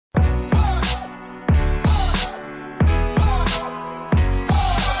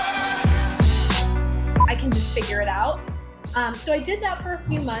figure it out. So I did that for a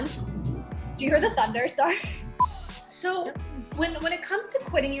few months. Do you hear the thunder? Sorry. So when it comes to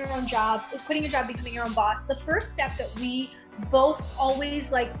quitting your job, becoming your own boss, the first step that we both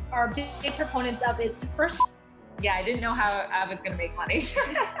always are big proponents of is to first. Yeah, I didn't know how I was going to make money.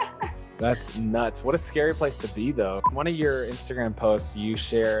 That's nuts. What a scary place to be, though. One of your Instagram posts, you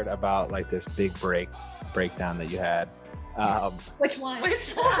shared about this big breakdown that you had. Which one?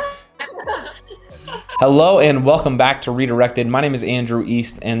 Hello and welcome back to Redirected. My name is Andrew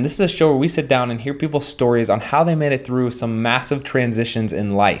East, and this is a show where we sit down and hear people's stories on how they made it through some massive transitions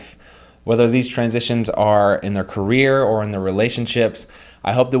in life. Whether these transitions are in their career or in their relationships,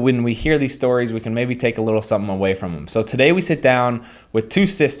 I hope that when we hear these stories, we can maybe take a little something away from them. So today we sit down with two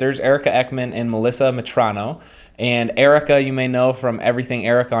sisters, Erica Ekman and Melissa Metrano. And Erica, you may know from Everything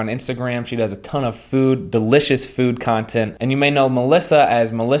Erica on Instagram. She does a ton of delicious food content. And you may know Melissa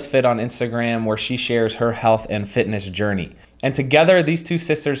as Melissfit on Instagram, where she shares her health and fitness journey. And together, these two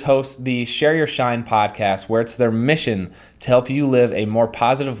sisters host the Share Your Shine podcast, where it's their mission to help you live a more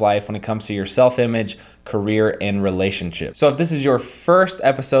positive life when it comes to your self-image, career, and relationships. So if this is your first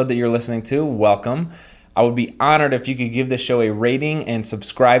episode that you're listening to, welcome. I would be honored if you could give this show a rating and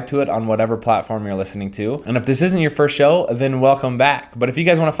subscribe to it on whatever platform you're listening to. And if this isn't your first show, then welcome back. But if you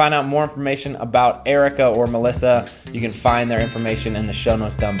guys want to find out more information about Erica or Melissa, you can find their information in the show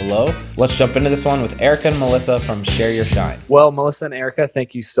notes down below. Let's jump into this one with Erica and Melissa from Share Your Shine. Well, Melissa and Erica,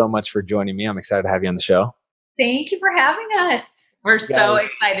 thank you so much for joining me. I'm excited to have you on the show. Thank you for having us. We're so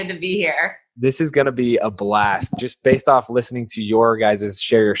excited to be here. This is going to be a blast. Just based off listening to your guys'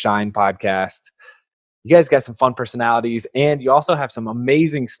 Share Your Shine podcast, you guys got some fun personalities, and you also have some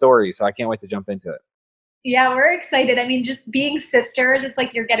amazing stories, so I can't wait to jump into it. Yeah, we're excited. I mean, just being sisters, it's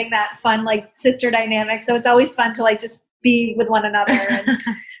you're getting that fun, sister dynamic. So it's always fun to, just be with one another and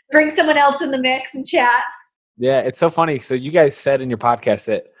bring someone else in the mix and chat. Yeah, it's so funny. So you guys said in your podcast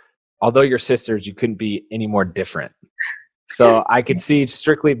that although you're sisters, you couldn't be any more different. So I could see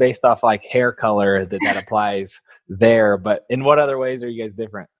strictly based off, hair color that applies there. But in what other ways are you guys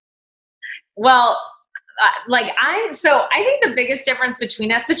different? Well, I think the biggest difference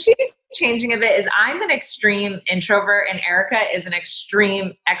between us, but she's changing a bit, is I'm an extreme introvert and Erica is an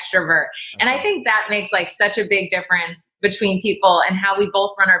extreme extrovert. And I think that makes such a big difference between people and how we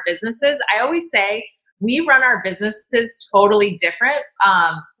both run our businesses. I always say we run our businesses totally different,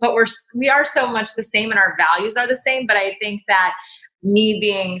 but we are so much the same and our values are the same. But I think that me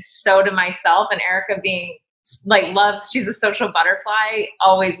being so to myself and Erica being she's a social butterfly,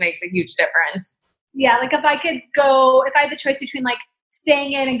 always makes a huge difference. Yeah, if I had the choice between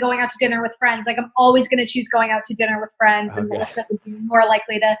staying in and going out to dinner with friends, I'm always going to choose going out to dinner with friends, and Melissa would be more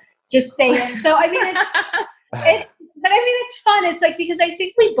likely to just stay in. So I mean, it's fun. It's because I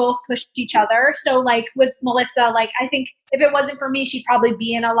think we both pushed each other. So with Melissa, I think if it wasn't for me, she'd probably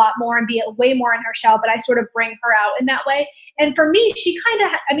be in a lot more and be way more in her shell, but I sort of bring her out in that way. And for me, she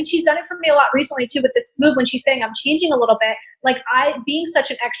she's done it for me a lot recently too with this move when she's saying I'm changing a little bit. I being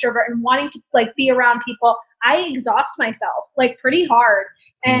such an extrovert and wanting to be around people, I exhaust myself pretty hard.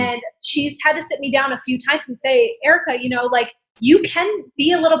 And she's had to sit me down a few times and say, Erica, you can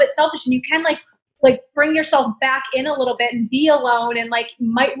be a little bit selfish and you can bring yourself back in a little bit and be alone and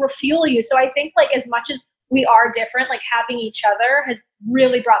might refuel you. So I think as much as we are different, having each other has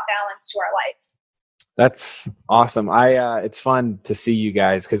really brought balance to our life. That's awesome. It's fun to see you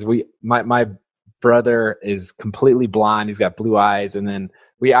guys because my brother is completely blonde. He's got blue eyes, and then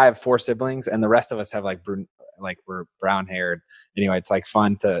I have 4 siblings, and the rest of us have we're brown haired. Anyway, it's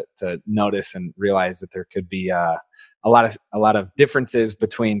fun to notice and realize that there could be a lot of differences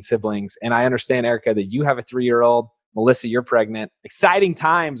between siblings. And I understand, Erica, that you have a 3-year-old. Melissa, you're pregnant. Exciting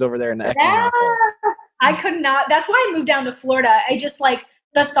times over there in the Ekman household. I could not. That's why I moved down to Florida. I just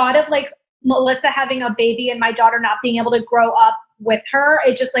the thought of Melissa having a baby and my daughter not being able to grow up with her.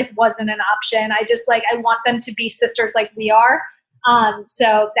 It just wasn't an option. I just I want them to be sisters like we are.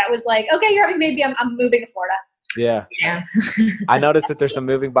 So that was okay, you're having a baby. I'm moving to Florida. Yeah. I noticed that there's some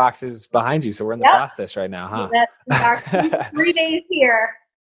moving boxes behind you. So we're in the process right now, huh? That's our 3 days here.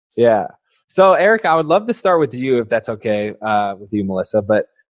 Yeah. So Erica, I would love to start with you if that's okay with you, Melissa, but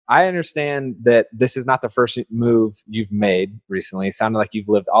I understand that this is not the first move you've made recently. It sounded like you've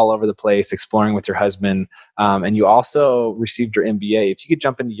lived all over the place exploring with your husband, and you also received your MBA. If you could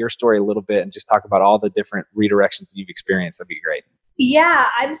jump into your story a little bit and just talk about all the different redirections that you've experienced, that'd be great. Yeah,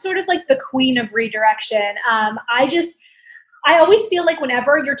 I'm sort of the queen of redirection. I always feel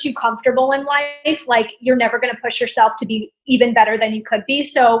whenever you're too comfortable in life, you're never going to push yourself to be even better than you could be.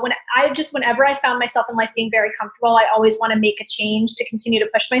 So whenever I found myself in life being very comfortable, I always want to make a change to continue to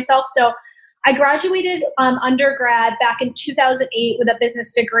push myself. So I graduated undergrad back in 2008 with a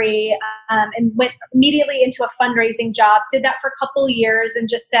business degree, and went immediately into a fundraising job. Did that for a couple of years and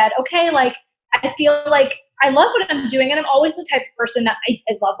just said, okay, like I feel like I love what I'm doing, and I'm always the type of person that I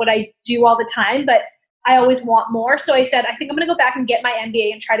love what I do all the time, but I always want more. So I said, I think I'm going to go back and get my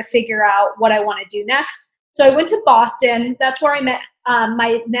MBA and try to figure out what I want to do next. So I went to Boston. That's where I met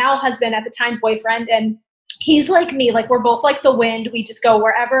my now husband, at the time boyfriend, and he's like me. Like we're both like the wind. We just go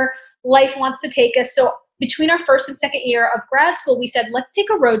wherever life wants to take us. So between our first and second year of grad school, we said, let's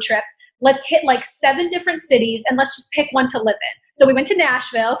take a road trip. Let's hit like 7 different cities and let's just pick one to live in. So we went to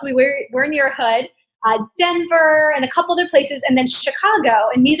Nashville. So we're near Hood, Denver, and a couple other places, and then Chicago.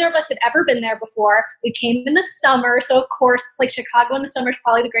 And neither of us had ever been there before. We came in the summer. So of course, it's like Chicago in the summer is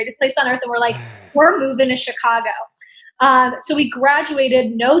probably the greatest place on earth. And we're like, we're moving to Chicago. So we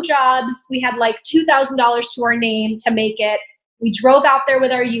graduated, no jobs. We had like $2,000 to our name to make it. We drove out there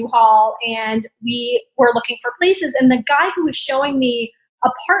with our U-Haul and we were looking for places. And the guy who was showing me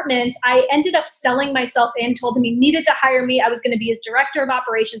apartments, I ended up selling myself in, told him he needed to hire me. I was going to be his director of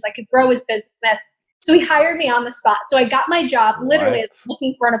operations. I could grow his business. So he hired me on the spot. So I got my job literally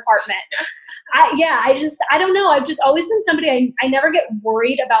looking for an apartment. I don't know. I've just always been somebody, I never get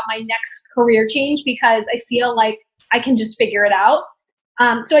worried about my next career change because I feel like I can just figure it out.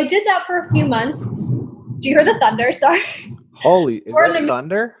 So I did that for a few months. Do you hear the thunder? Sorry. Holy, is that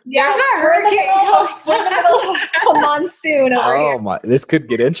thunder? Yeah, There's a hurricane. We're in the middle of a monsoon over here. Oh my, this could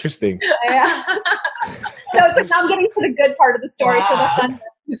get interesting. Yeah. So it's like, now I'm getting to the good part of the story. Wow. So the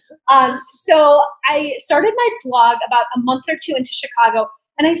thunder. So I started my blog about a month or two into Chicago,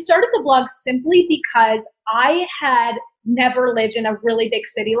 and I started the blog simply because I had never lived in a really big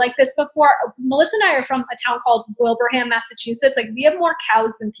city like this before. Melissa and I are from a town called Wilbraham, Massachusetts. Like we have more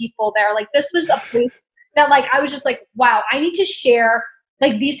cows than people there. Like this was a place that like, I was just like, wow, I need to share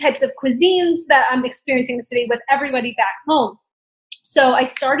like these types of cuisines that I'm experiencing in the city with everybody back home. So I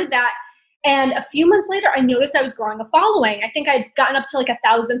started that. And a few months later, I noticed I was growing a following. I think I'd gotten up to like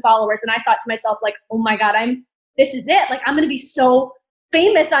 1,000 followers. And I thought to myself, like, oh my God, this is it. Like, I'm going to be so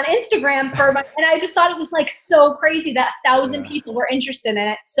famous on Instagram and I just thought it was like so crazy that 1,000 people were interested in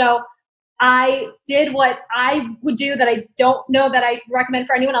it. So I did what I would do that I don't know that I recommend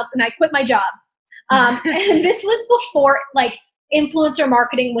for anyone else. And I quit my job. And this was before like influencer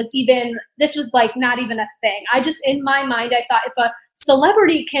marketing this was like not even a thing. I just, in my mind, I thought if a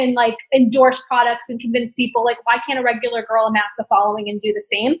celebrity can like endorse products and convince people, like why can't a regular girl amass a following and do the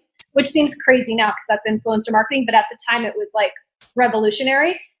same? Which seems crazy now because that's influencer marketing. But at the time it was like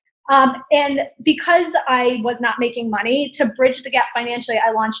revolutionary. And because I was not making money, to bridge the gap financially,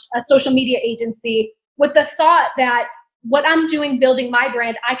 I launched a social media agency with the thought that what I'm doing, building my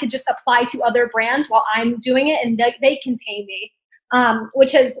brand, I could just apply to other brands while I'm doing it and they can pay me,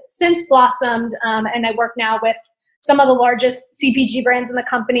 which has since blossomed. And I work now with some of the largest CPG brands in the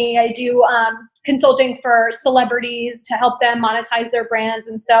company. I do consulting for celebrities to help them monetize their brands.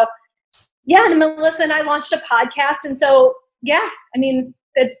 And so, yeah, and Melissa and I launched a podcast. And so, yeah, I mean,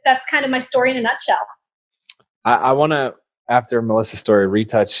 that's kind of my story in a nutshell. I want to, after Melissa's story,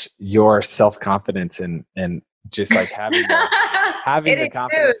 retouch your self-confidence and just like having the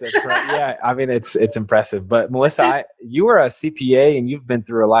confidence. Yeah, I mean, it's impressive. But Melissa, you were a CPA and you've been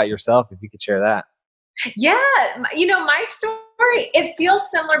through a lot yourself. If you could share that. Yeah. My story, it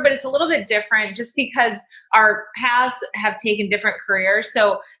feels similar, but it's a little bit different just because our paths have taken different careers.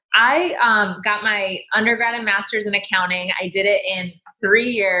 So I got my undergrad and master's in accounting. I did it in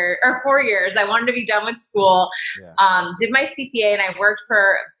 4 years. I wanted to be done with school. Yeah. Did my CPA and I worked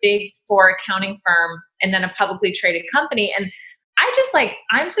for a big 4 accounting firm and then a publicly traded company. And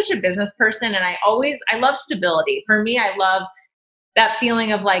I'm such a business person and I love stability. For me, I love that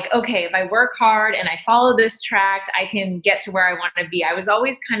feeling of like, okay, if I work hard and I follow this track, I can get to where I want to be. I was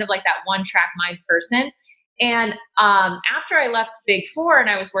always kind of like that one track mind person. And after I left Big 4 and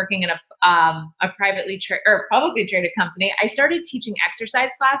I was working in a publicly traded company, I started teaching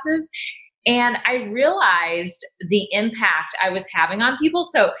exercise classes. And I realized the impact I was having on people.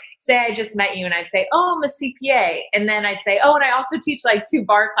 So say I just met you and I'd say, oh, I'm a CPA. And then I'd say, oh, and I also teach like 2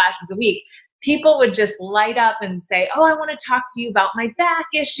 bar classes a week. People would just light up and say, oh, I want to talk to you about my back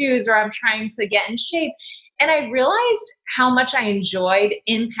issues, or I'm trying to get in shape. And I realized how much I enjoyed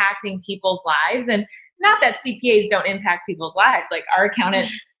impacting people's lives. And not that CPAs don't impact people's lives. Like our accountant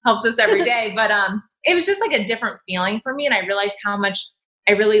helps us every day. But it was just like a different feeling for me. And I realized how much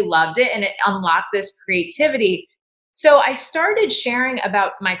I really loved it. And it unlocked this creativity. So I started sharing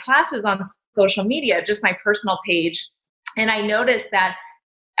about my classes on social media, just my personal page. And I noticed that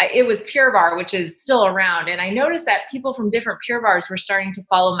it was Pure Barre, which is still around. And I noticed that people from different Pure Barres were starting to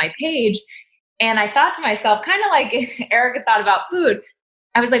follow my page. And I thought to myself, kind of like Erica thought about food,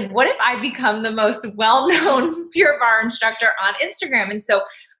 I was like, what if I become the most well-known Pure Barre instructor on Instagram? And so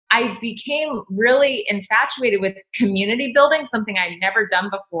I became really infatuated with community building, something I'd never done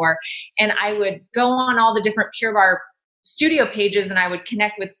before. And I would go on all the different Pure Barre studio pages and I would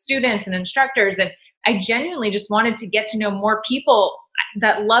connect with students and instructors. And I genuinely just wanted to get to know more people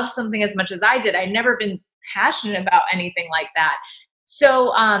that love something as much as I did. I'd never been passionate about anything like that.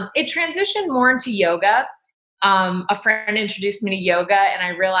 So it transitioned more into yoga. A friend introduced me to yoga, and I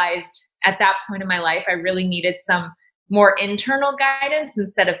realized at that point in my life, I really needed some more internal guidance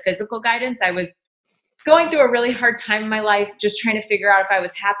instead of physical guidance. I was going through a really hard time in my life, just trying to figure out if I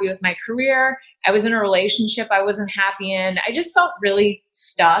was happy with my career. I was in a relationship I wasn't happy in. I just felt really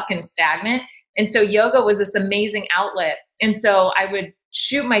stuck and stagnant. And so yoga was this amazing outlet. And so I would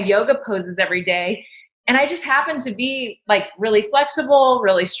shoot my yoga poses every day. And I just happened to be like really flexible,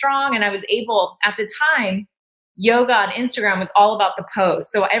 really strong. And I was able, at the time, yoga on Instagram was all about the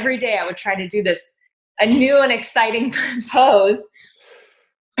pose. So every day I would try to do a new and exciting pose.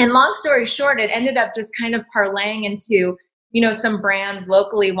 And long story short, it ended up just kind of parlaying into, some brands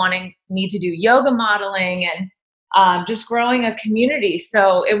locally wanting me to do yoga modeling and just growing a community.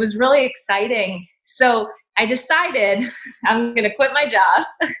 So it was really exciting. So I decided I'm going to quit my job,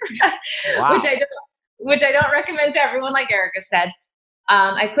 wow. which I don't recommend to everyone, like Erica said.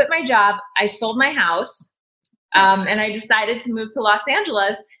 I quit my job. I sold my house. And I decided to move to Los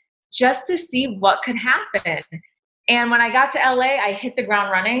Angeles just to see what could happen. And when I got to LA, I hit the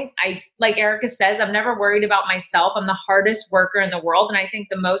ground running. Like Erica says, I'm never worried about myself. I'm the hardest worker in the world. And I think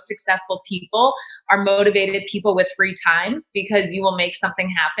the most successful people are motivated people with free time, because you will make something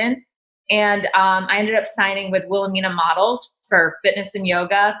happen. And I ended up signing with Wilhelmina Models for fitness and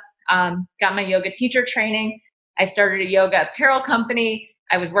yoga, got my yoga teacher training. I started a yoga apparel company.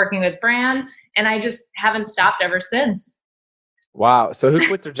 I was working with brands, and I just haven't stopped ever since. Wow. So who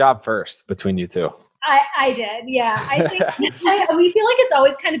quit their job first between you two? I did. Yeah. I think we feel like it's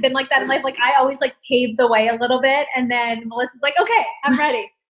always kind of been like that in life. Like I always like paved the way a little bit, and then Melissa's like, okay, I'm ready.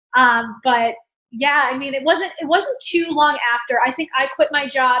 But yeah, I mean, it wasn't too long after. I think I quit my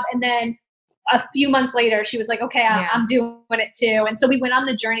job, and then a few months later, she was like, okay, I'm doing it too. And so we went on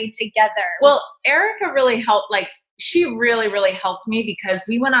the journey together. Well, Erica really helped, she really, really helped me, because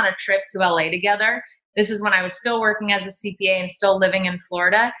we went on a trip to LA together. This is when I was still working as a CPA and still living in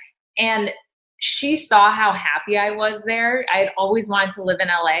Florida. And she saw how happy I was there. I had always wanted to live in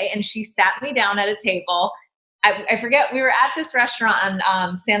LA, and she sat me down at a table. I forget, we were at this restaurant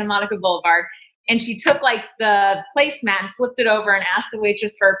on Santa Monica Boulevard, and she took the placemat and flipped it over and asked the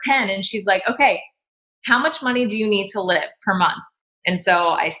waitress for a pen. And she's like, okay, how much money do you need to live per month? And so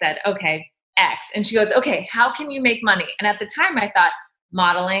I said, okay, X. And she goes, okay, how can you make money? And at the time I thought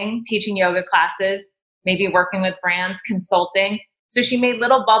modeling, teaching yoga classes, maybe working with brands, consulting. So she made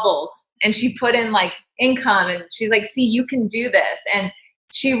little bubbles and she put in income, and she's like, see, you can do this. And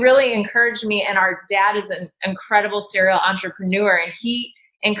she really encouraged me. And our dad is an incredible serial entrepreneur, and he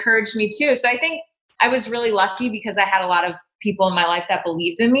encouraged me too. So I think I was really lucky because I had a lot of people in my life that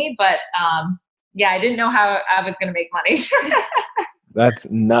believed in me. But I didn't know how I was going to make money. That's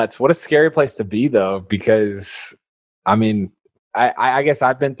nuts. What a scary place to be, though, because I mean, I guess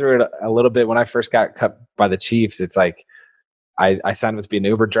I've been through it a little bit. When I first got cut by the Chiefs, it's like I signed up to be an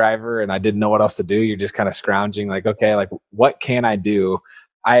Uber driver, and I didn't know what else to do. You're just kind of scrounging, what can I do?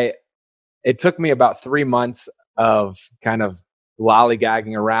 It took me about 3 months of kind of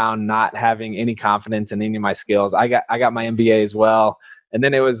lollygagging around, not having any confidence in any of my skills. I got my MBA as well, and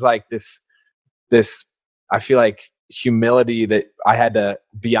then it was like this I feel like humility that I had to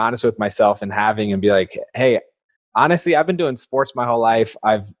be honest with myself and having, and be like, hey, honestly, I've been doing sports my whole life.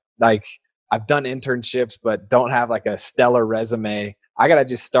 I've done internships, but don't have a stellar resume. I got to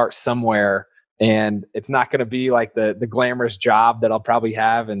just start somewhere, and it's not going to be the glamorous job that I'll probably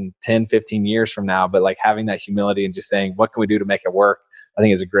have in 10, 15 years from now. But having that humility and just saying, what can we do to make it work? I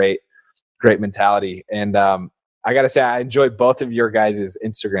think is a great mentality. And I got to say, I enjoyed both of your guys'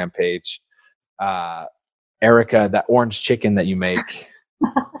 Instagram page. Erica, that orange chicken that you make.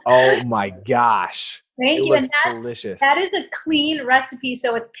 Oh my gosh. Thank you. And that's delicious. That is a clean recipe.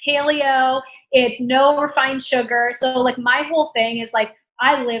 So it's paleo, it's no refined sugar. So my whole thing is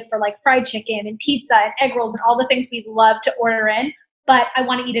I live for fried chicken and pizza and egg rolls and all the things we love to order in, but I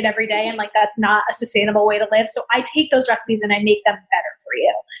want to eat it every day. And that's not a sustainable way to live. So I take those recipes and I make them better for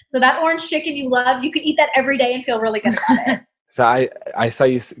you. So that orange chicken you love, you could eat that every day and feel really good about it. So I saw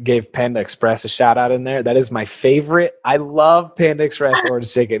you gave Panda Express a shout out in there. That is my favorite. I love Panda Express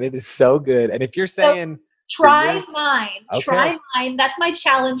orange chicken. It is so good. And if you're saying Try yours? mine. Okay. Try mine. That's my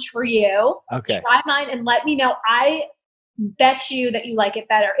challenge for you. Okay. Try mine and let me know. I bet you that you like it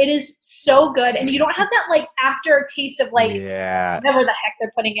better. It is so good. And you don't have that like aftertaste of like whatever the heck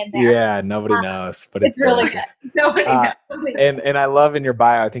they're putting in there. Yeah, nobody knows, but it's really delicious. good. Nobody knows. And I love in your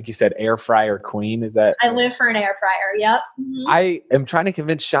bio, I think you said air fryer queen. Is that? I live for an air fryer. Yep. Mm-hmm. I am trying to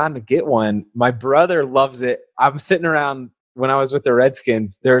convince Sean to get one. My brother loves it. I'm sitting around when I was with the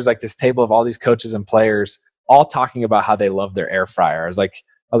Redskins. There was like this table of all these coaches and players all talking about how they love their air fryer. I was like,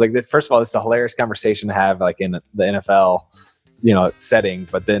 first of all, it's a hilarious conversation to have like in the NFL, setting.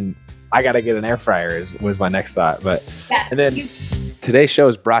 But then I got to get an air fryer was my next thought. But and then today's show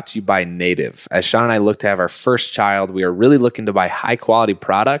is brought to you by Native. As Sean and I look to have our first child, we are really looking to buy high quality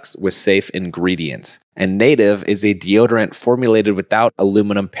products with safe ingredients. And Native is a deodorant formulated without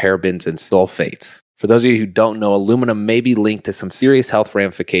aluminum, parabens, and sulfates. For those of you who don't know, aluminum may be linked to some serious health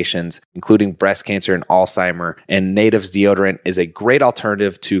ramifications, including breast cancer and Alzheimer, and Native's deodorant is a great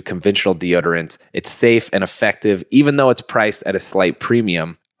alternative to conventional deodorants. It's safe and effective, even though it's priced at a slight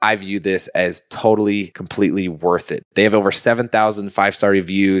premium. I view this as totally, completely worth it. They have over 7,000 5-star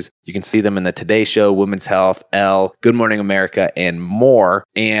reviews. You can see them in the Today Show, Women's Health, Elle, Good Morning America, and more.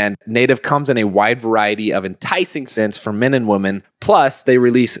 And Native comes in a wide variety of enticing scents for men and women. Plus, they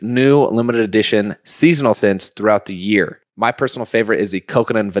release new limited edition seasonal scents throughout the year. My personal favorite is the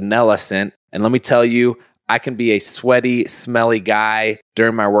coconut and vanilla scent. And let me tell you, I can be a sweaty, smelly guy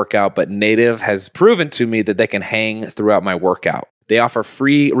during my workout, but Native has proven to me that they can hang throughout my workout. They offer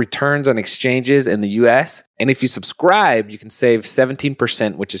free returns on exchanges in the US. And if you subscribe, you can save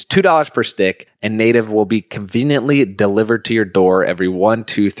 17%, which is $2 per stick. And Native will be conveniently delivered to your door every 1,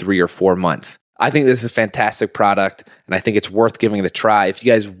 2, 3, or 4 months. I think this is a fantastic product, and I think it's worth giving it a try. If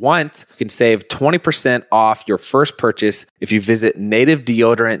you guys want, you can save 20% off your first purchase if you visit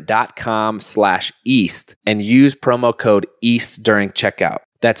nativedeodorant.com/East and use promo code EAST during checkout.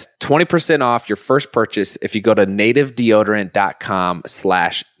 That's 20% off your first purchase if you go to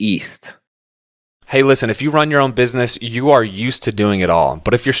nativedeodorant.com/East. Hey, listen, if you run your own business, you are used to doing it all.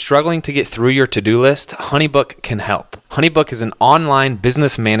 But if you're struggling to get through your to-do list, HoneyBook can help. HoneyBook is an online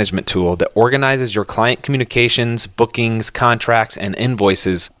business management tool that organizes your client communications, bookings, contracts, and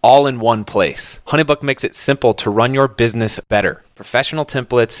invoices all in one place. HoneyBook makes it simple to run your business better. Professional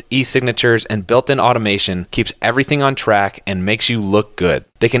templates, e-signatures, and built-in automation keeps everything on track and makes you look good.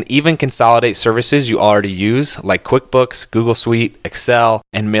 They can even consolidate services you already use like QuickBooks, Google Suite, Excel,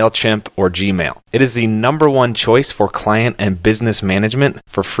 and MailChimp or Gmail. It is the #1 choice for client and business management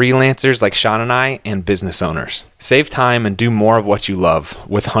for freelancers like Sean and I and business owners. Save time and do more of what you love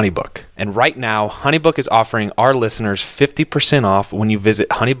with HoneyBook. And right now, HoneyBook is offering our listeners 50% off when you visit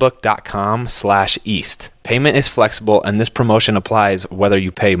honeybook.com/East. Payment is flexible, and this promotion applies whether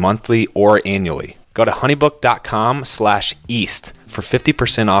you pay monthly or annually. Go to honeybook.com/East for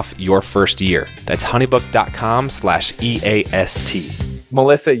 50% off your first year. That's honeybook.com/EAST.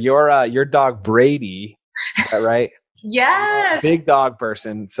 Melissa, your dog Brady, is that right? Yes. Big dog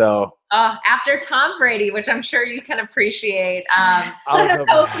person. So after Tom Brady, which I'm sure you can appreciate. I was like,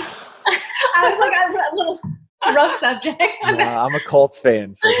 I'm a little rough subject. I'm a Colts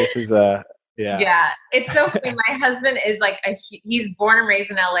fan, so this is Yeah, it's so funny. My husband is like he's born and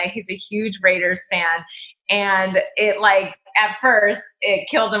raised in LA. He's a huge Raiders fan, and at first it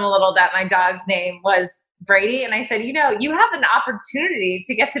killed him a little that my dog's name was Brady. And I said, you have an opportunity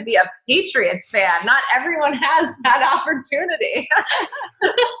to get to be a Patriots fan. Not everyone has that opportunity.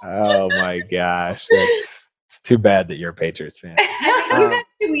 Oh my gosh, it's too bad that you're a Patriots fan. I think you got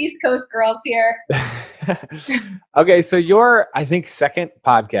 2 East Coast girls here. Okay, so your, I think, second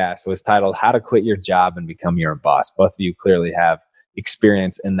podcast was titled How to Quit Your Job and Become Your Own Boss. Both of you clearly have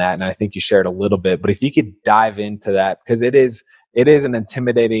experience in that, and I think you shared a little bit. But if you could dive into that, because it is an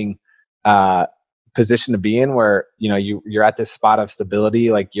intimidating position to be in, where you're at this spot of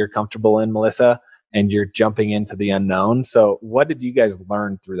stability, like you're comfortable in, Melissa, and you're jumping into the unknown. So what did you guys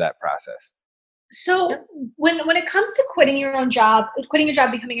learn through that process? So when it comes to quitting your job,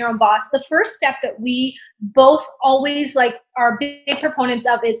 becoming your own boss, the first step that we both always are big proponents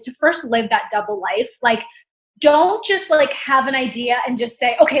of is to first live that double life. Don't just have an idea and just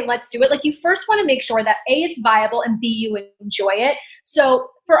say, okay, let's do it. You first want to make sure that A, it's viable, and B, you enjoy it. So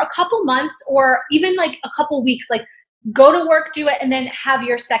for a couple months or even a couple weeks, go to work, do it, and then have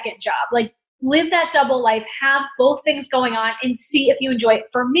your second job. Live that double life, have both things going on and see if you enjoy it.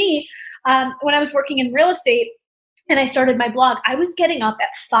 For me, when I was working in real estate, and I started my blog, I was getting up at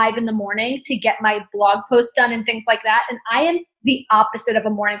 5 a.m. to get my blog post done and things like that. And I am the opposite of a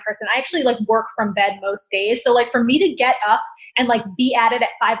morning person. I actually like work from bed most days. So like for me to get up and like be at it at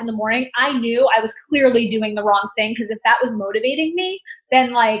 5 a.m, I knew I was clearly doing the wrong thing, because if that was motivating me,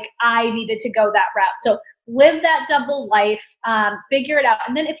 then like I needed to go that route. So live that double life, figure it out.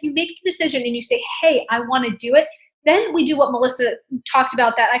 And then if you make the decision and you say, hey, I want to do it, then we do what Melissa talked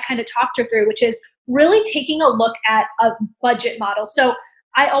about that I kind of talked her through, which is really taking a look at a budget model. So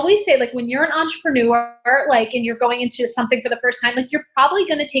I always say, like, when you're an entrepreneur, like, and you're going into something for the first time, like, you're probably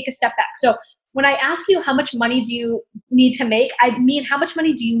going to take a step back. So when I ask you how much money do you need to make, I mean, how much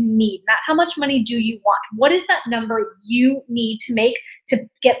money do you need, not how much money do you want? What is that number you need to make to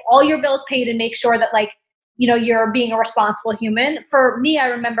get all your bills paid and make sure that, like, you know, you're being a responsible human? For me, I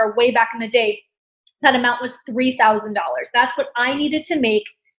remember way back in the day, that amount was $3,000. That's what I needed to make.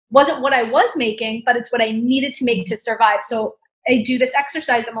 Wasn't what I was making, but it's what I needed to make to survive. So I do this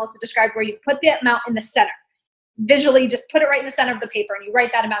exercise that Melissa described, where you put the amount in the center. Visually, just put it right in the center of the paper and you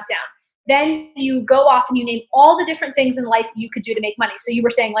write that amount down. Then you go off and you name all the different things in life you could do to make money. So you were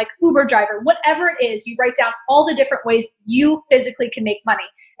saying, like, Uber driver, whatever it is, you write down all the different ways you physically can make money.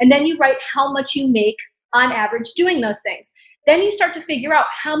 And then you write how much you make on average doing those things. Then you start to figure out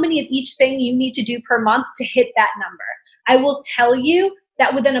how many of each thing you need to do per month to hit that number. I will tell you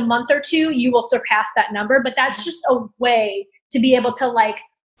that within a month or two, you will surpass that number, but that's just a way to be able to, like,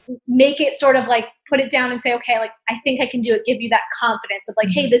 make it sort of like put it down and say, okay, like, I think I can do it. Give you that confidence of like,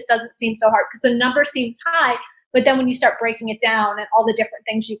 hey, this doesn't seem so hard, because the number seems high. But then when you start breaking it down and all the different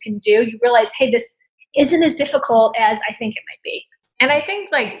things you can do, you realize, hey, this isn't as difficult as I think it might be. And I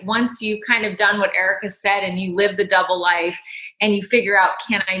think, like, once you've kind of done what Erica said and you live the double life and you figure out,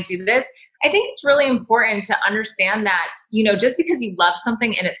 can I do this? I think it's really important to understand that, you know, just because you love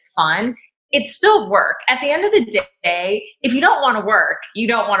something and it's fun, it's still work. At the end of the day, if you don't want to work, you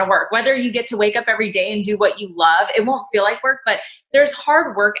don't want to work. Whether you get to wake up every day and do what you love, it won't feel like work, but there's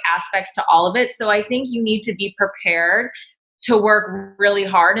hard work aspects to all of it. So I think you need to be prepared to work really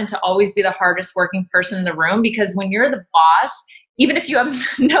hard and to always be the hardest working person in the room, because when you're the boss, even if you have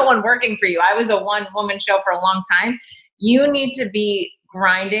no one working for you, I was a one-woman show for a long time, you need to be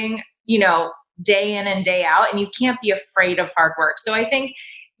grinding, you know, day in and day out, and you can't be afraid of hard work. So I think,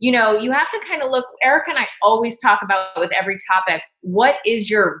 you know, you have to kind of look, Erica and I always talk about with every topic, what is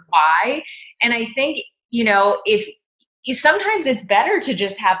your why? And I think, you know, if sometimes it's better to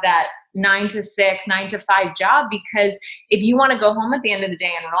just have that 9 to 6, 9 to 5 job, because if you want to go home at the end of the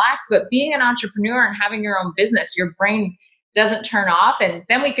day and relax, but being an entrepreneur and having your own business, your brain doesn't turn off. And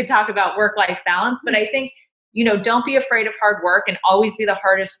then we could talk about work-life balance. But I think, you know, don't be afraid of hard work and always be the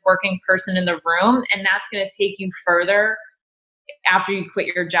hardest working person in the room. And that's going to take you further after you quit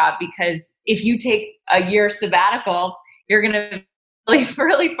your job, because if you take a year sabbatical, you're going to be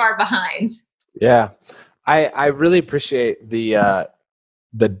really far behind. Yeah. I really appreciate the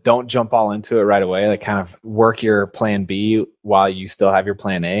don't jump all into it right away. Like, kind of work your plan B while you still have your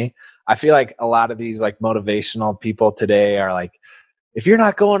plan A. I feel like a lot of these like motivational people today are like, if you're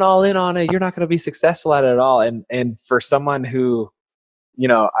not going all in on it, you're not going to be successful at it at all. And for someone who, you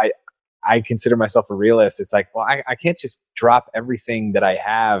know, I consider myself a realist, it's like, well, I can't just drop everything that I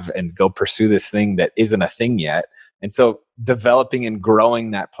have and go pursue this thing that isn't a thing yet. And so developing and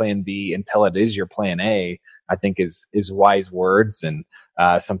growing that plan B until it is your plan A, I think is wise words, and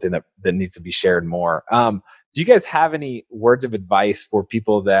something that needs to be shared more. Do you guys have any words of advice for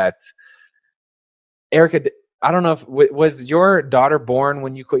people that, Erica, I don't know if, was your daughter born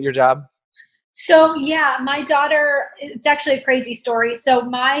when you quit your job? So yeah, my daughter, it's actually a crazy story. So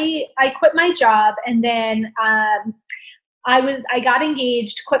I quit my job, and then I got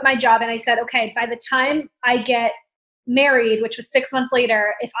engaged, quit my job, and I said, okay, by the time I get married, which was 6 months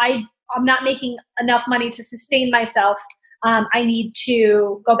later, if I'm not making enough money to sustain myself, I need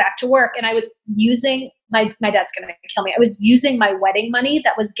to go back to work. And I was using my dad's going to kill me. I was using my wedding money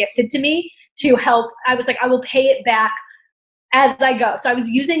that was gifted to me to help. I was like, I will pay it back as I go. So I was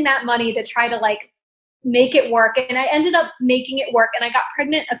using that money to try to like make it work. And I ended up making it work. And I got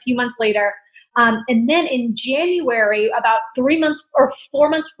pregnant a few months later. And then in January, about 3 months or 4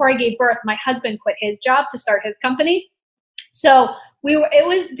 months before I gave birth, my husband quit his job to start his company. So it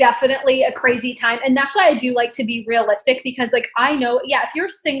was definitely a crazy time. And that's why I do like to be realistic, because like, I know, yeah, if you're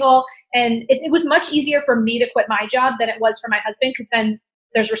single, and it was much easier for me to quit my job than it was for my husband, because then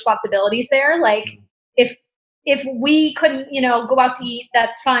there's responsibilities there. Like if we couldn't, you know, go out to eat,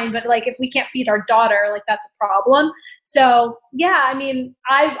 that's fine. But like, if we can't feed our daughter, like that's a problem. So yeah, I mean,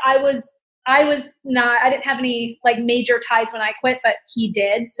 I didn't have any like major ties when I quit, but he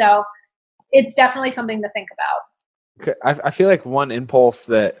did. So it's definitely something to think about. I feel like one impulse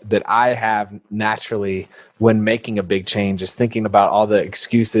that I have naturally when making a big change is thinking about all the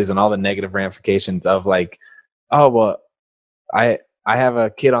excuses and all the negative ramifications of like, oh, well, I have a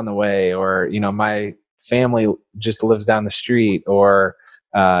kid on the way, or, you know, my family just lives down the street, or,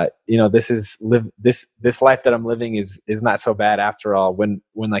 you know, this life that I'm living is not so bad after all, when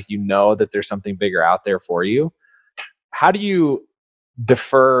like, you know, that there's something bigger out there for you. How do you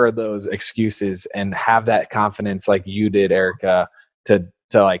defer those excuses and have that confidence like you did, Erica, to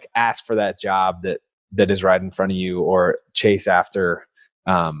like ask for that job that is right in front of you, or chase after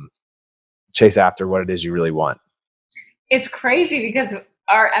what it is you really want? It's crazy because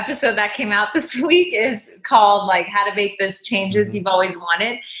our episode that came out this week is called like how to make those changes you've always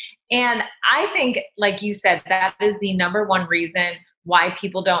wanted. And I think, like you said, that is the number one reason why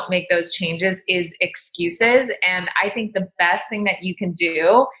people don't make those changes is excuses. And I think the best thing that you can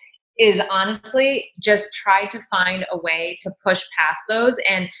do is honestly just try to find a way to push past those.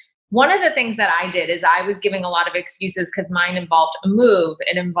 And one of the things that I did is I was giving a lot of excuses because mine involved a move.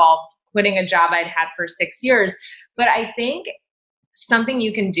 It involved quitting a job I'd had for 6 years. But I think something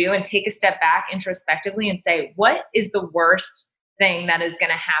you can do and take a step back introspectively and say, what is the worst thing that is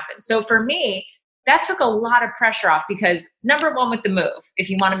going to happen? So for me, that took a lot of pressure off because number one, with the move, if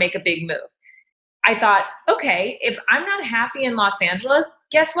you want to make a big move, I thought, okay, if I'm not happy in Los Angeles,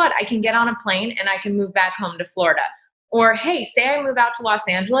 guess what? I can get on a plane and I can move back home to Florida. Or, hey, say I move out to Los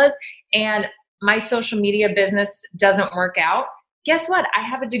Angeles and my social media business doesn't work out. Guess what? I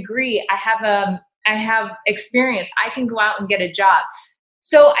have a degree. I have experience. I can go out and get a job.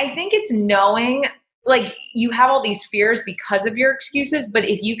 So I think it's knowing, like, you have all these fears because of your excuses, but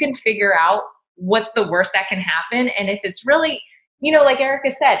if you can figure out what's the worst that can happen, and if it's really, you know, like Erica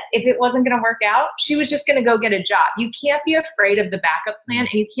said, if it wasn't going to work out, she was just going to go get a job. You can't be afraid of the backup plan,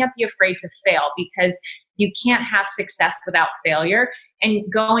 and you can't be afraid to fail, because you can't have success without failure.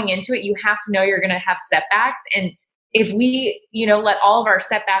 And going into it, you have to know you're going to have setbacks. And if we, you know, let all of our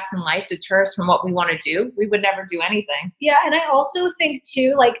setbacks in life deter us from what we want to do, we would never do anything. Yeah. And I also think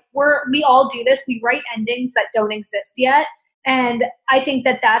too, like we all do this. We write endings that don't exist yet. And I think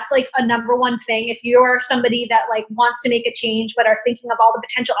that that's like a number one thing. If you're somebody that like wants to make a change, but are thinking of all the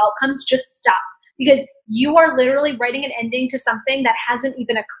potential outcomes, just stop, because you are literally writing an ending to something that hasn't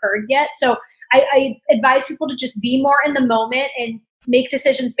even occurred yet. So I advise people to just be more in the moment and make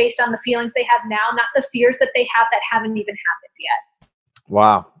decisions based on the feelings they have now, not the fears that they have that haven't even happened yet.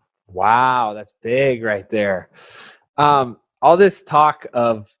 Wow. That's big right there. All this talk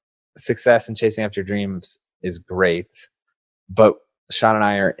of success and chasing after dreams is great, but Sean and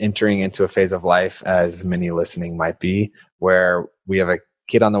I are entering into a phase of life, as many listening might be, where we have a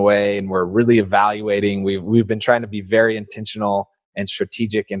kid on the way and we're really evaluating. We've been trying to be very intentional and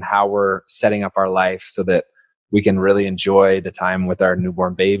strategic in how we're setting up our life so that we can really enjoy the time with our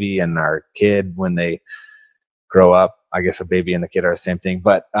newborn baby and our kid when they grow up. I guess a baby and the kid are the same thing.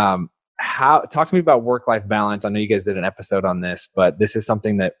 But talk to me about work-life balance. I know you guys did an episode on this, but this is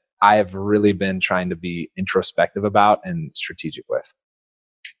something that I have really been trying to be introspective about and strategic with.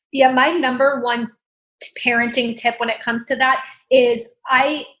 Yeah, my number one parenting tip when it comes to that is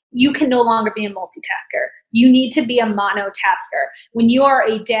you can no longer be a multitasker. You need to be a monotasker. When you are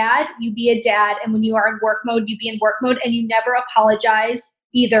a dad, you be a dad. And when you are in work mode, you be in work mode, and you never apologize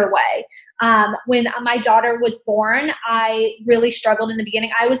either way. When my daughter was born, I really struggled in the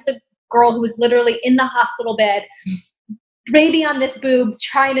beginning. I was the girl who was literally in the hospital bed, baby on this boob,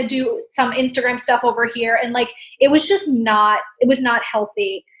 trying to do some Instagram stuff over here. And like, it was not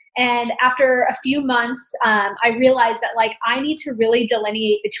healthy. And after a few months, I realized that like I need to really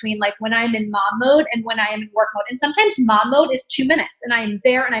delineate between like when I'm in mom mode and when I am in work mode. And sometimes mom mode is 2 minutes and I am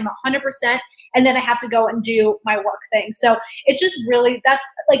there and I'm 100%, and then I have to go and do my work thing. So it's just really, that's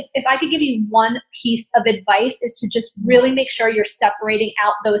like, if I could give you one piece of advice, is to just really make sure you're separating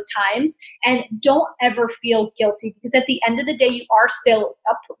out those times, and don't ever feel guilty, because at the end of the day,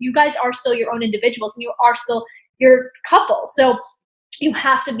 you guys are still your own individuals, and you are still your couple. So you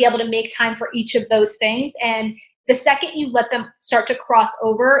have to be able to make time for each of those things. And the second you let them start to cross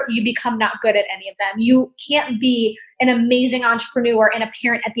over, you become not good at any of them. You can't be an amazing entrepreneur and a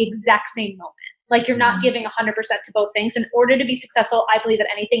parent at the exact same moment. Like, you're not giving 100% to both things. In order to be successful, I believe that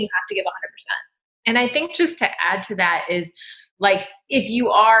anything you have to give 100%. And I think just to add to that is, like, if you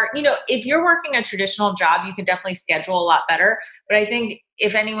are, if you're working a traditional job, you can definitely schedule a lot better. But I think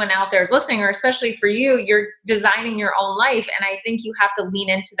if anyone out there is listening, or especially for you, you're designing your own life. And I think you have to lean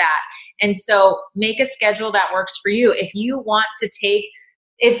into that. And so make a schedule that works for you. If you want to take,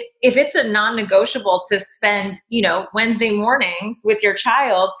 if it's a non-negotiable to spend, Wednesday mornings with your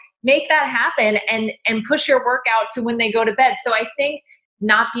child, make that happen and push your workout to when they go to bed. So I think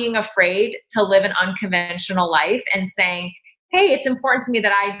not being afraid to live an unconventional life and saying, hey, it's important to me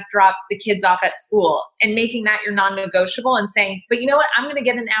that I drop the kids off at school, and making that your non-negotiable, and saying, but you know what, I'm going to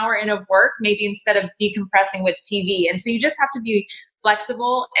get an hour in of work, maybe instead of decompressing with TV. And so you just have to be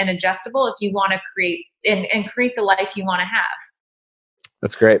flexible and adjustable if you want to create and create the life you want to have.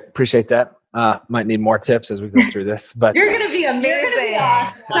 That's great. Appreciate that. Might need more tips as we go through this, but you're going to be amazing.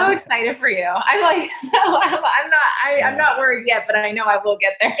 Awesome. So excited for you. I'm like, I'm not worried yet, but I know I will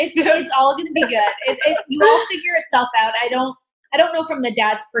get there. It's all going to be good. You all figure itself out. I don't know from the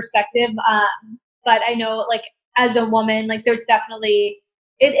dad's perspective, but I know, like, as a woman, like, there's definitely,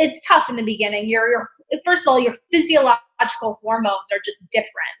 it's tough in the beginning. You're first of all, your physiological hormones are just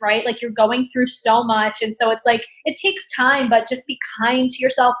different, right? Like, you're going through so much. And so it's like, it takes time, but just be kind to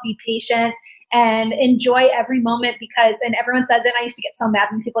yourself, be patient, and enjoy every moment, and everyone says it, and I used to get so mad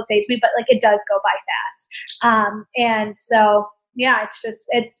when people would say it to me, but like, it does go by fast. And so, yeah,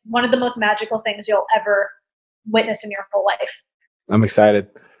 it's one of the most magical things you'll ever witness in your whole life. I'm excited.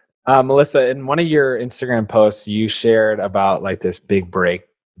 Melissa, in one of your Instagram posts, you shared about like this big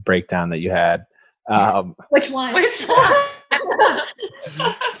breakdown that you had. Which one?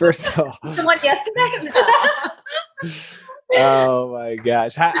 First of all, the one yesterday. Oh my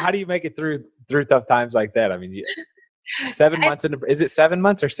gosh. How do you make it through tough times like that? I mean, 7 months is it 7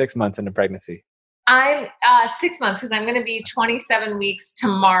 months or 6 months into pregnancy? I'm 6 months, because I'm going to be 27 weeks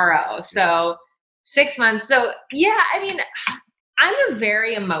tomorrow. So 6 months. So yeah, I mean, I'm a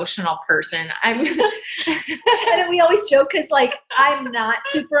very emotional person. And we always joke, because like, I'm not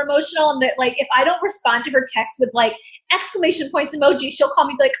super emotional, and that, like, if I don't respond to her text with like exclamation points emoji, she'll call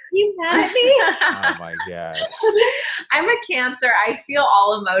me like, are you mad at me? Oh my gosh. I'm a Cancer. I feel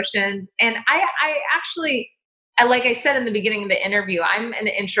all emotions. And I actually, like I said in the beginning of the interview, I'm an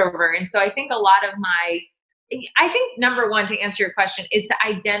introvert. And so I think number one, to answer your question, is to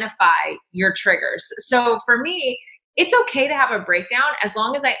identify your triggers. So for me, it's okay to have a breakdown as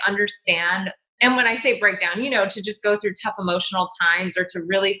long as I understand. And when I say breakdown, to just go through tough emotional times, or to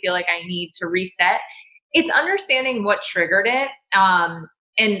really feel like I need to reset, it's understanding what triggered it,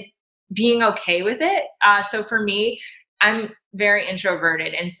 and being okay with it. So for me, I'm very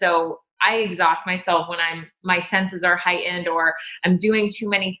introverted. And so I exhaust myself when my senses are heightened, or I'm doing too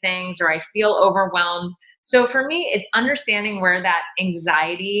many things, or I feel overwhelmed. So for me, it's understanding where that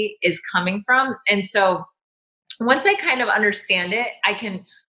anxiety is coming from. And so once I kind of understand it, I can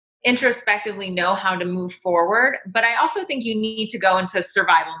introspectively know how to move forward. But I also think you need to go into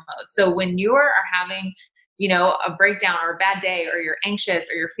survival mode. So when you are having, a breakdown or a bad day, or you're anxious,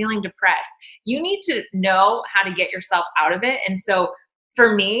 or you're feeling depressed, you need to know how to get yourself out of it. And so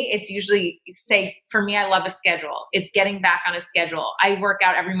for me, it's usually, I love a schedule. It's getting back on a schedule. I work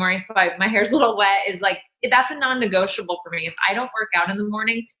out every morning, so my hair's a little wet. Is like, that's a non-negotiable for me. If I don't work out in the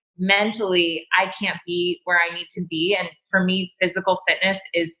morning, mentally, I can't be where I need to be. And for me, physical fitness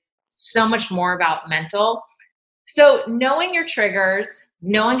is so much more about mental. So knowing your triggers,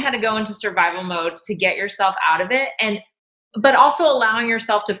 knowing how to go into survival mode to get yourself out of it, but also allowing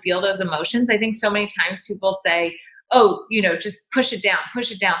yourself to feel those emotions. I think so many times people say, oh, just push it down,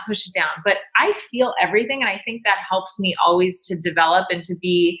 push it down, push it down. But I feel everything. And I think that helps me always to develop and to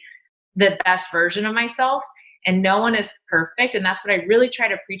be the best version of myself. And no one is perfect. And that's what I really try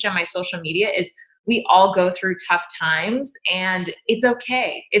to preach on my social media, is we all go through tough times, and it's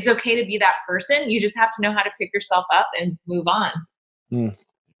okay. It's okay to be that person. You just have to know how to pick yourself up and move on.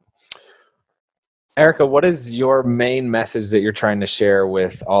 Erica, what is your main message that you're trying to share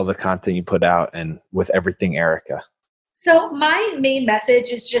with all the content you put out and with everything Erica? So my main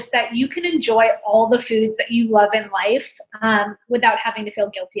message is just that you can enjoy all the foods that you love in life without having to feel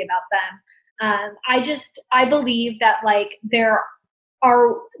guilty about them. I believe that, like,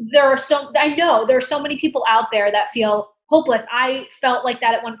 I know there are so many people out there that feel hopeless. I felt like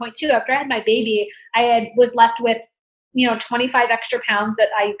that at one point too. After I had my baby, was left with, 25 extra pounds that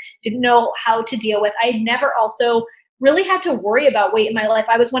I didn't know how to deal with. I had never also really had to worry about weight in my life.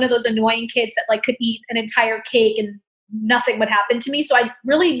 I was one of those annoying kids that like could eat an entire cake and nothing would happen to me. So I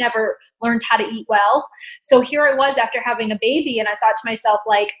really never learned how to eat well. So here I was after having a baby, and I thought to myself,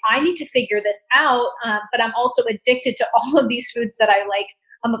 like, I need to figure this out. But I'm also addicted to all of these foods that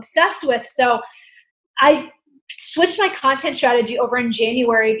I'm obsessed with. So I switched my content strategy over in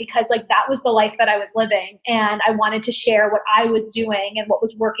January, because like, that was the life that I was living. And I wanted to share what I was doing and what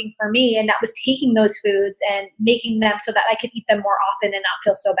was working for me. And that was taking those foods and making them so that I could eat them more often and not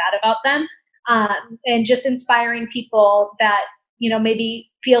feel so bad about them. And just inspiring people that,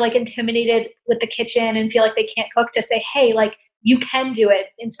 maybe feel like intimidated with the kitchen and feel like they can't cook, to say, hey, like, you can do it,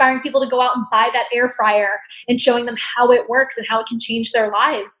 inspiring people to go out and buy that air fryer and showing them how it works and how it can change their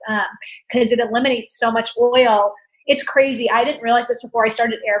lives, because it eliminates so much oil. It's crazy. I didn't realize this before I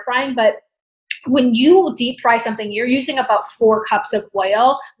started air frying, but when you deep fry something, you're using about 4 cups of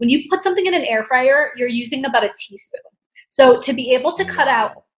oil. When you put something in an air fryer, you're using about a teaspoon. So to be able to cut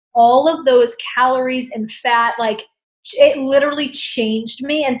out all of those calories and fat, like, it literally changed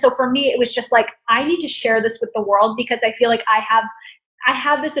me. And so for me, it was just like, I need to share this with the world, because I feel like I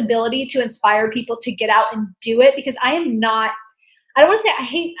have this ability to inspire people to get out and do it, because I am not, I don't want to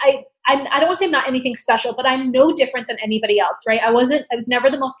say I don't want to say I'm not anything special, but I'm no different than anybody else, right? I was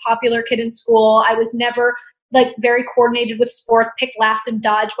never the most popular kid in school. I was never like very coordinated with sports, picked last in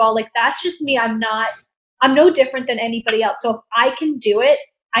dodgeball. Like, that's just me. I'm no different than anybody else. So if I can do it,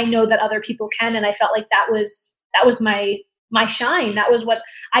 I know that other people can. And I felt like that was my shine. That was what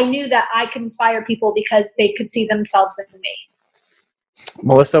I knew, that I could inspire people because they could see themselves in me.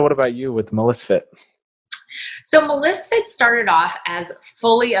 Melissa, what about you with MelissFit? So MelissFit started off as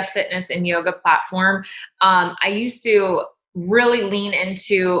fully a fitness and yoga platform. I used to really lean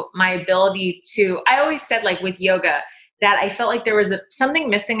into my ability to, I always said, like, with yoga, that I felt like there was something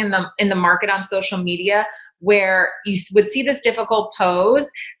missing in the market on social media, where you would see this difficult pose,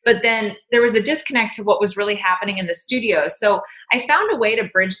 but then there was a disconnect to what was really happening in the studio. So I found a way to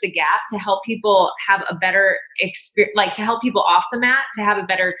bridge the gap to help people have a better experience, like to help people off the mat to have a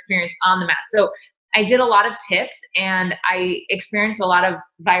better experience on the mat. So I did a lot of tips, and I experienced a lot of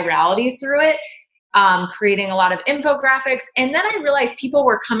virality through it, creating a lot of infographics. And then I realized people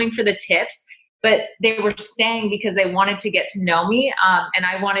were coming for the tips, but they were staying because they wanted to get to know me, and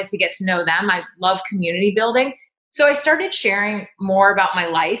I wanted to get to know them. I love community building. So I started sharing more about my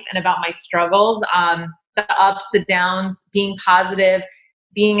life and about my struggles, the ups, the downs, being positive,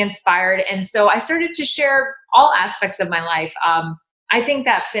 being inspired. And so I started to share all aspects of my life. I think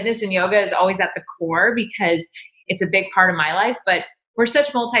that fitness and yoga is always at the core because it's a big part of my life, but we're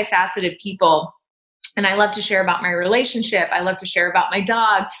such multifaceted people. And I love to share about my relationship. I love to share about my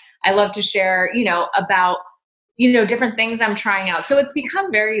dog. I love to share, about, different things I'm trying out. So it's become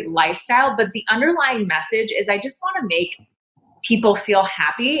very lifestyle, but the underlying message is I just want to make people feel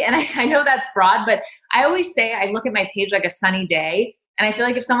happy. And I know that's broad, but I always say I look at my page like a sunny day. And I feel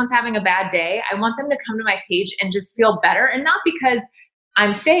like if someone's having a bad day, I want them to come to my page and just feel better. And not because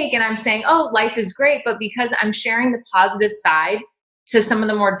I'm fake and I'm saying, oh, life is great, but because I'm sharing the positive side to some of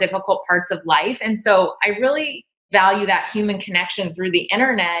the more difficult parts of life. And so I really value that human connection through the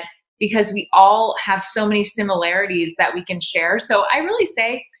internet, because we all have so many similarities that we can share. So I really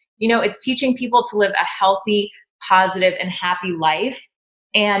say, it's teaching people to live a healthy, positive, and happy life.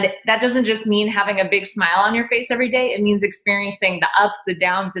 And that doesn't just mean having a big smile on your face every day. It means experiencing the ups, the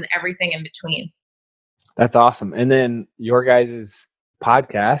downs, and everything in between. That's awesome. And then your guys'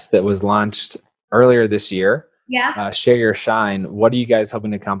 podcast that was launched earlier this year, Share Your Shine. What are you guys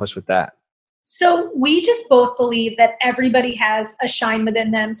hoping to accomplish with that? So we just both believe that everybody has a shine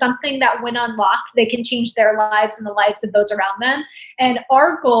within them, something that when unlocked, they can change their lives and the lives of those around them. And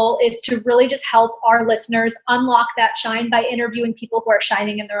our goal is to really just help our listeners unlock that shine by interviewing people who are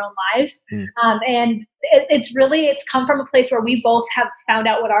shining in their own lives. And it's come from a place where we both have found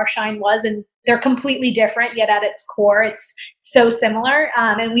out what our shine was, and they're completely different, yet at its core, it's so similar.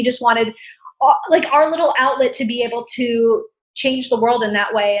 And we just wanted our little outlet to be able to change the world in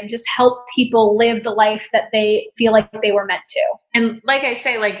that way and just help people live the life that they feel like they were meant to. And like I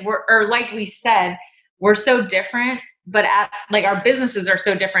say, like we said, we're so different, but our businesses are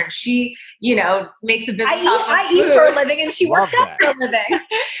so different. She, makes a business. I eat for a living, and she works out for a living.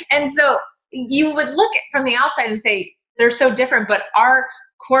 And so you would look from the outside and say they're so different, but our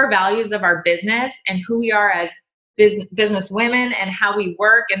core values of our business and who we are as business women and how we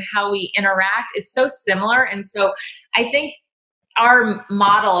work and how we interact, it's so similar. And so I think our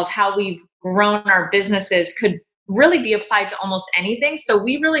model of how we've grown our businesses could really be applied to almost anything. So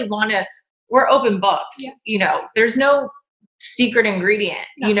we really we're open books. Yeah. There's no secret ingredient.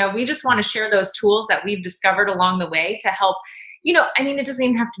 No. We just want to share those tools that we've discovered along the way to help, it doesn't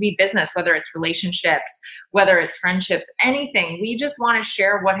even have to be business, whether it's relationships, whether it's friendships, anything. We just want to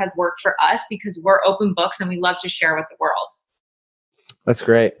share what has worked for us because we're open books and we love to share with the world. That's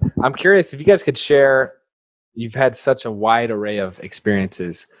great. I'm curious if you guys could share. You've had such a wide array of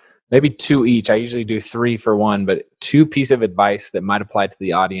experiences, maybe 2 each. I usually do 3 for one, but 2 pieces of advice that might apply to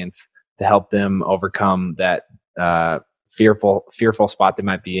the audience to help them overcome that fearful spot they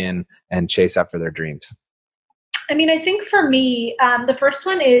might be in and chase after their dreams. I think for me, the first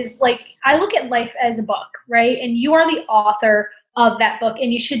one is I look at life as a book, right? And you are the author of that book.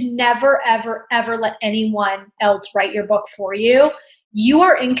 And you should never, ever, ever let anyone else write your book for you. You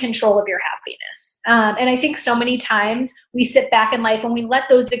are in control of your happiness. And I think so many times we sit back in life and we let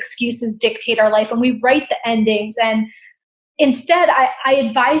those excuses dictate our life and we write the endings. And instead, I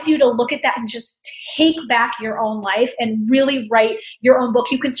advise you to look at that and just take back your own life and really write your own book.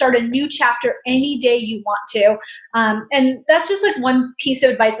 You can start a new chapter any day you want to. And that's just like one piece of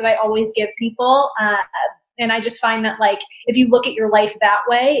advice that I always give people. And I just find that like, if you look at your life that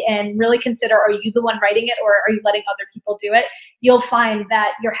way and really consider, are you the one writing it or are you letting other people do it? You'll find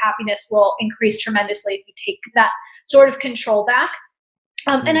that your happiness will increase tremendously if you take that sort of control back.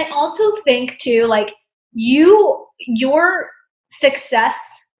 And I also think too, like your success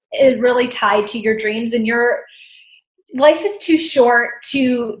is really tied to your dreams, and your life is too short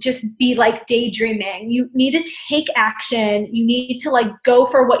to just be like daydreaming. You need to take action. You need to like go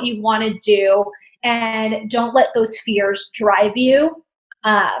for what you want to do. And don't let those fears drive you.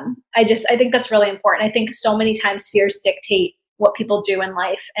 I think that's really important. I think so many times fears dictate what people do in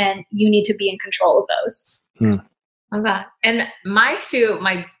life, and you need to be in control of those. Okay. And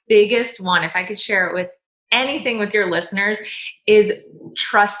my biggest one, if I could share it with anything with your listeners, is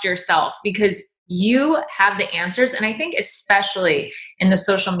trust yourself, because you have the answers. And I think especially in the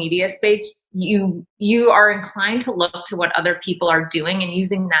social media space, you are inclined to look to what other people are doing and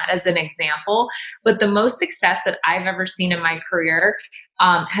using that as an example. But the most success that I've ever seen in my career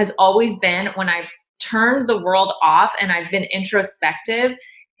has always been when I've turned the world off and I've been introspective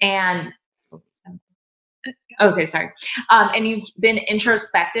and and you've been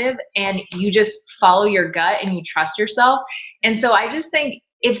introspective and you just follow your gut and you trust yourself. And so I just think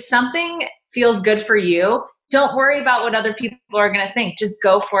if something feels good for you, don't worry about what other people are going to think. Just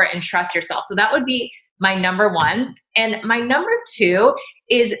go for it and trust yourself. So that would be my number one. And my number two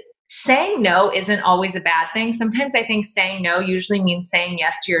is saying no isn't always a bad thing. Sometimes I think saying no usually means saying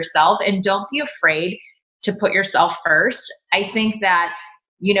yes to yourself, and don't be afraid to put yourself first. I think that,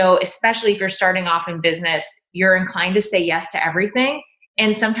 especially if you're starting off in business, you're inclined to say yes to everything.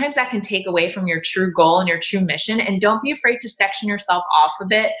 And sometimes that can take away from your true goal and your true mission. And don't be afraid to section yourself off a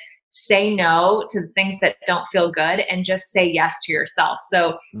bit. Say no to the things that don't feel good and just say yes to yourself.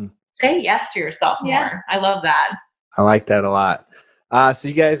 So say yes to yourself more. Yeah. I love that. I like that a lot. So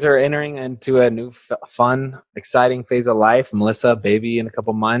you guys are entering into a new fun, exciting phase of life. Melissa, baby in a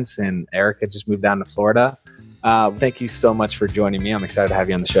couple months, and Erica just moved down to Florida. Thank you so much for joining me. I'm excited to have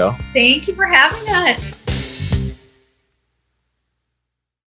you on the show. Thank you for having us.